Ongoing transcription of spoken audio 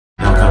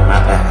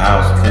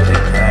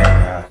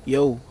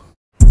Yo.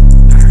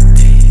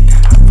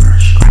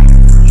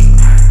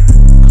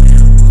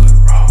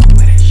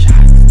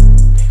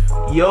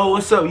 Yo,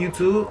 what's up,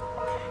 YouTube?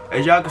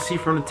 As y'all can see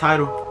from the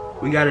title,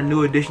 we got a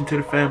new addition to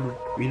the family.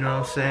 You know what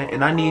I'm saying?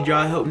 And I need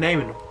y'all help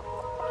naming them.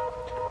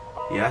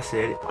 Yeah, I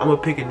said it. I'm gonna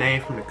pick a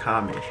name from the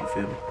comments, you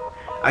feel me?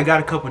 I got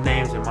a couple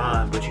names in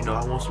mind, but you know,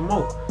 I want some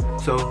more.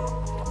 So,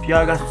 if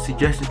y'all got some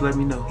suggestions, let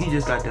me know. He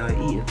just got done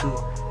eating too,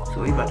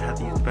 so he about to have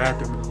to use the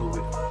bathroom in a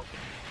little bit.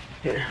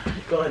 Here,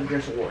 go ahead and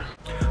drink some water.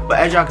 But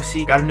as y'all can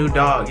see, got a new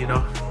dog, you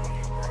know.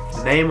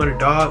 The name of the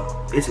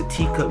dog is a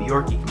Teacup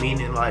Yorkie,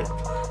 meaning like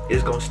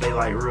it's gonna stay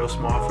like real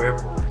small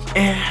forever.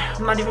 And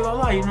I'm not even gonna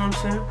lie, you know what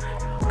I'm saying?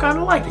 I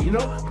kinda like it, you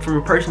know? From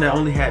a person that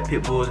only had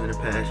pit bulls in the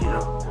past, you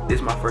know, this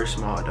is my first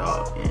small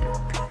dog, and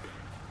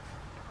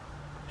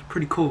it's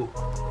pretty cool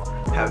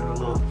having a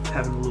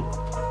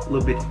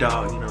little bit of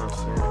dog, you know what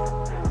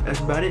I'm saying? That's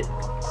about it.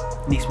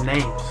 Need some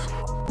names.